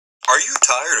Are you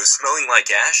tired of smelling like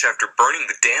ash after burning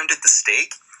the damned at the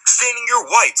stake? Staining your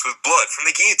whites with blood from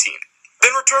the guillotine?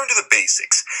 Then return to the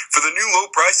basics. For the new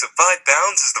low price of £5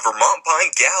 is the Vermont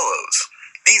Pine Gallows.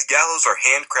 These gallows are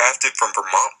handcrafted from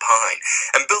Vermont pine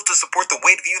and built to support the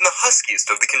weight of even the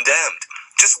huskiest of the condemned.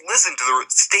 Just listen to the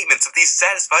statements of these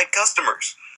satisfied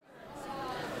customers.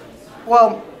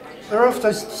 Well, the roof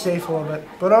does chafe a little bit,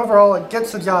 but overall it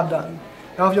gets the job done.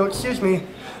 Now if you'll excuse me.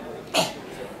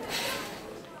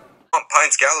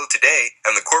 Pine's gallows today,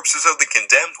 and the corpses of the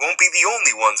condemned won't be the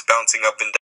only ones bouncing up and down.